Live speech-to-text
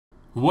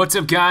What's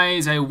up,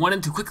 guys? I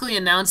wanted to quickly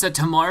announce that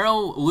tomorrow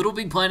Little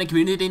Big Planet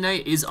Community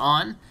Night is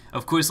on.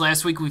 Of course,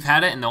 last week we've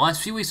had it, and the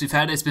last few weeks we've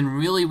had it. It's been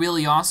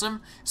really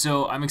awesome.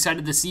 So I'm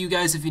excited to see you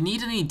guys. If you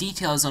need any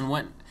details on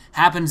what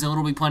happens in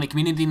Little Big Planet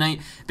Community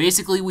Night,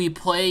 basically we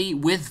play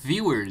with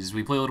viewers.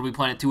 We play Little Big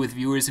Planet 2 with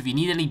viewers. If you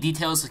need any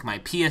details like my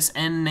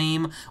PSN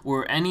name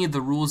or any of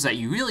the rules that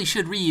you really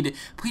should read,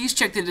 please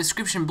check the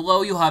description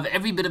below. You'll have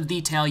every bit of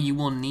detail you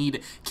will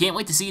need. Can't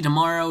wait to see you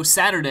tomorrow,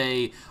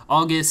 Saturday,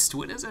 August,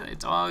 what is it?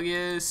 It's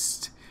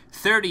August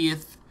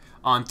 30th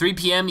on 3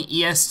 p.m.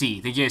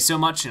 EST. Thank you guys so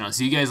much, and I'll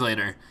see you guys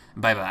later.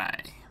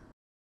 Bye-bye.